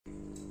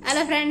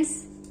Hello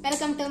friends,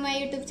 welcome to my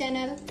YouTube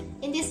channel.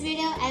 In this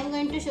video I am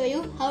going to show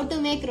you how to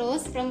make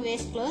rose from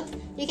waste cloth.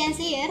 You can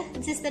see here,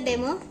 this is the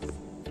demo.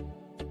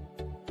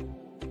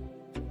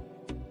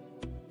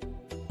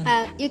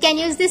 You can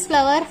use this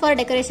flower for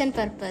decoration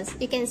purpose.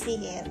 You can see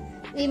here.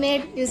 We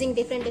made using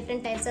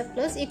different types of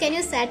cloths. You can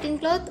use satin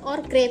cloth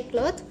or crepe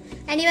cloth,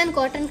 and even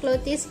cotton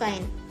cloth is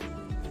fine.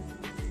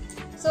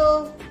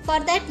 So for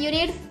that you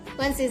need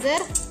one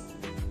scissor,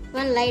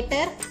 one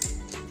lighter,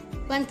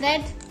 one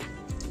thread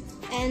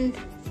and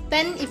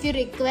pen if you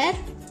require,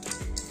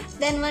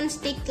 then one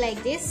stick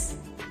like this.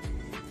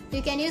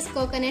 You can use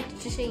coconut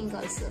string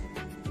also.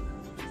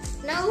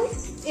 Now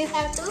you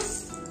have to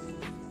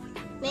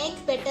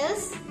make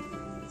petals.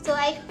 So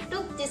I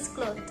took this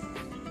cloth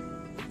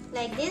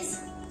like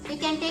this. You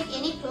can take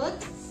any cloth.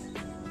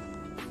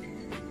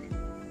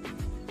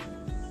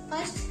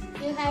 First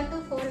you have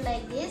to fold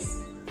like this.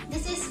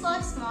 This is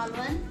for small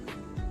one,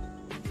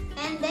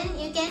 and then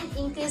you can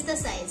increase the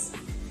size.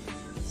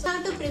 So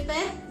how to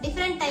prepare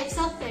different types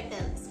of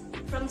petals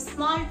from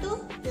small to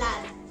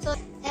large. So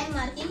I am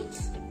marking.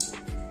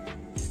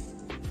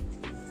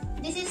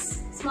 This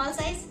is small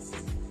size,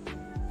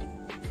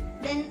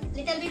 then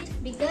little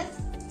bit bigger,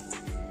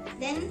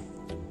 then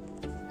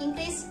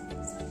increase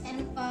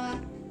and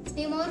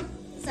few more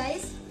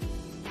size,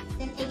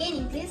 then again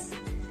increase,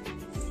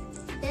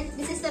 then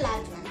this is the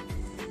large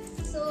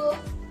one. So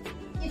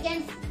you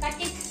can cut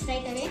it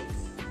right away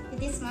with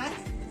this mark.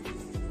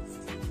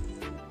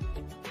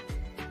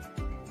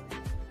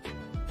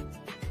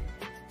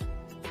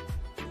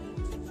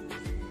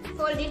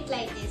 Fold it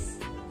like this.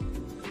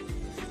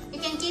 You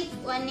can keep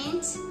 1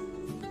 inch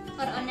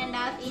or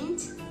 1.5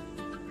 inch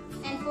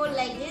and fold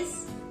like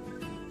this.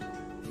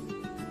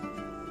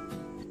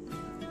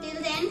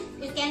 Till then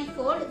you can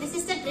fold. This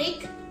is the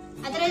trick.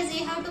 Otherwise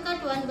you have to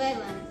cut one by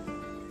one.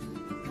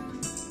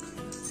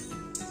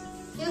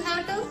 You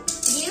have to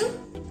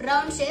give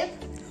round shape.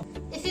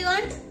 If you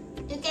want,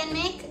 you can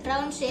make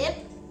round shape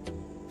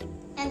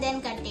and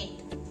then cut it.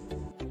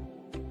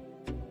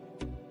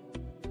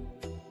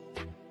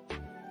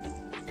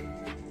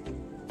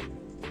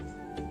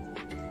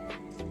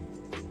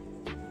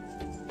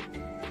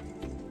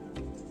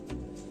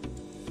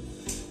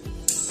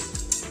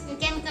 You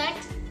can cut.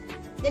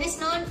 There is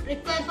no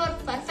require for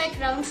perfect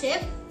round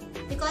shape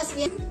because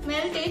we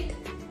melt it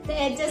the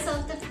edges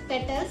of the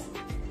petals.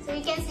 So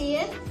you can see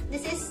here,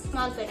 this is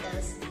small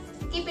petals.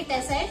 Keep it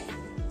aside.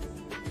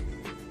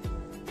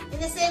 In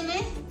the same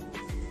way,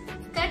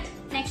 cut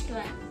next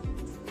one.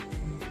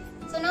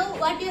 So now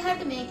what you have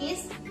to make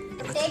is,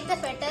 take the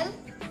petal,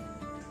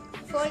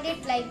 fold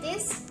it like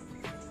this,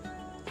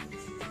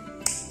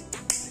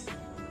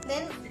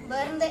 then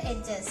burn the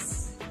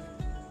edges.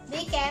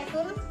 Be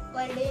careful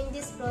while doing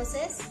this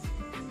process.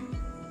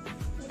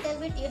 Little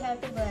bit you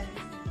have to burn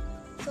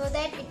so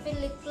that it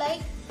will look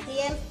like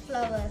real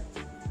flower.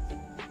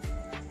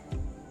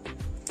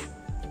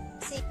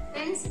 See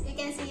friends, you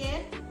can see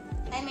here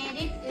I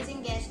made it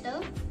using gas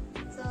stove.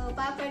 So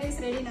papad is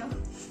ready now.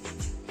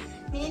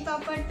 Mini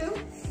papad to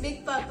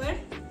big papad.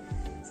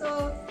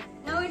 So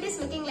now it is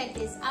looking like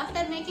this.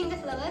 After making the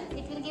flower,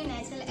 it will give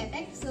natural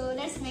effect. So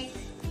let's make.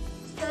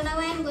 So now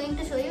I am going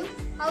to show you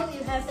how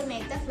you have to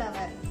make the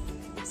flower.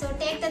 So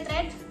take the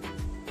thread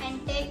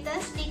and take the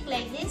stick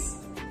like this.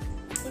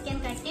 You can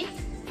cut it.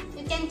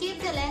 You can keep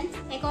the length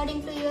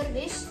according to your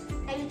wish.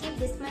 I will keep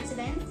this much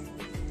length.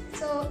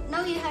 So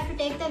now you have to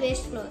take the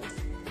waste cloth.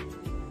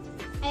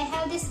 I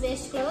have this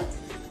waste cloth.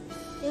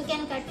 You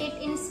can cut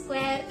it in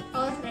square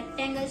or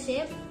rectangle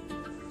shape.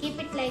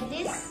 Keep it like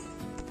this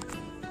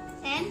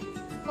and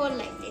fold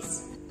like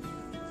this.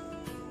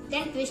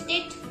 Then twist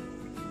it.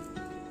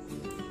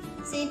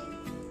 See,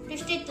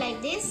 twist it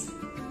like this.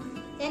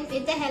 Then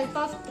with the help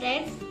of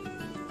thread,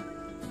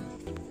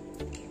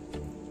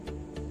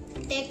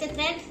 take the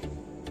thread,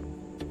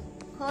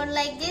 hold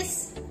like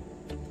this,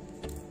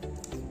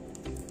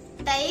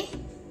 tie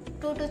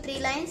 2 to 3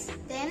 lines,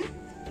 then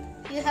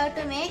you have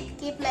to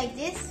keep like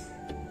this,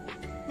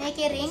 make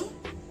a ring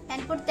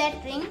and put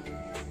that ring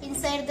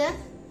inside the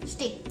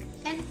stick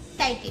and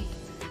tight it.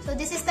 So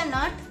this is the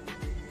knot,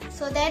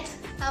 so that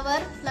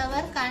our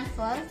flower can't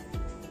fall.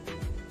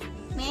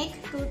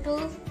 Make 2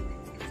 to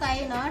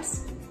 5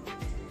 knots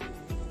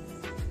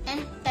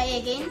and tie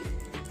again,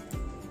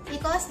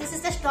 because this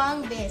is the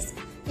strong base.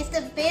 If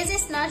the base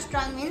is not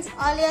strong, means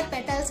all your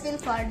petals will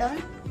fall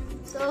down.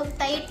 So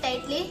tie it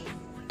tightly.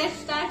 Let's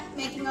start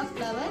making a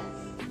flower.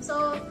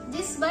 So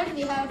this bud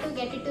we have to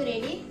get it to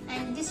ready,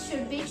 and this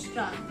should be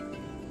strong.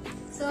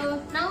 So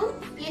now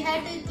you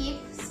have to keep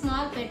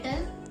small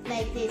petal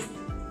like this.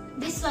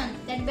 This one,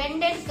 that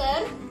bended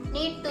curve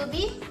need to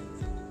be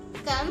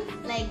come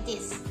like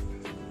this.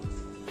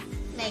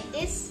 Like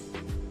this.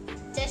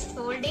 Just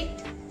fold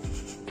it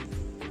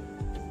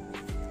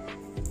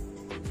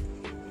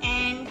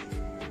and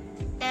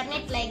turn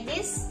it like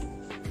this.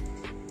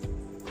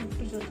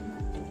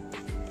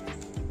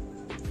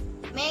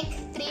 Make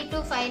 3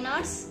 to 5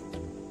 knots.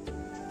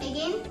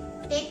 Again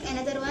take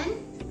another one.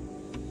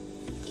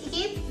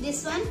 Keep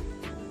this one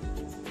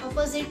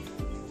opposite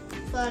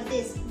for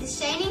this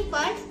shining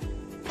part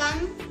come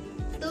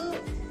to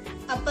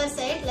upper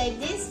side like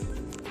this.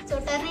 So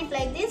turn it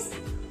like this.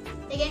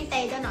 Again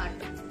tie the knot.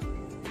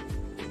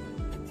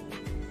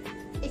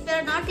 If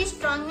your knot is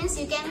strong means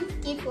you can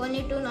keep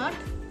only 2 knots.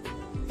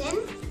 Then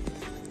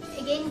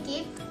again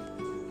keep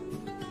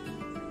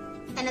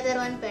another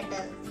 1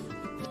 petal.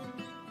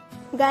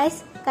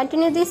 Guys,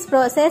 continue this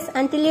process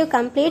until you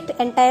complete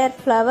entire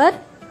flower.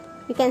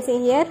 You can see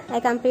here I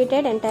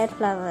completed entire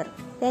flower.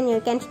 Then you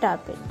can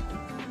stop it.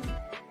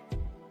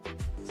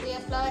 So your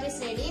flower is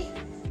ready.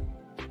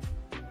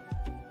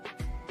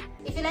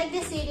 If you like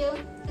this video,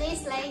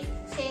 please like,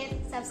 share,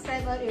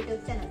 subscribe our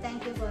YouTube channel.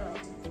 Thank you for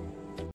watching.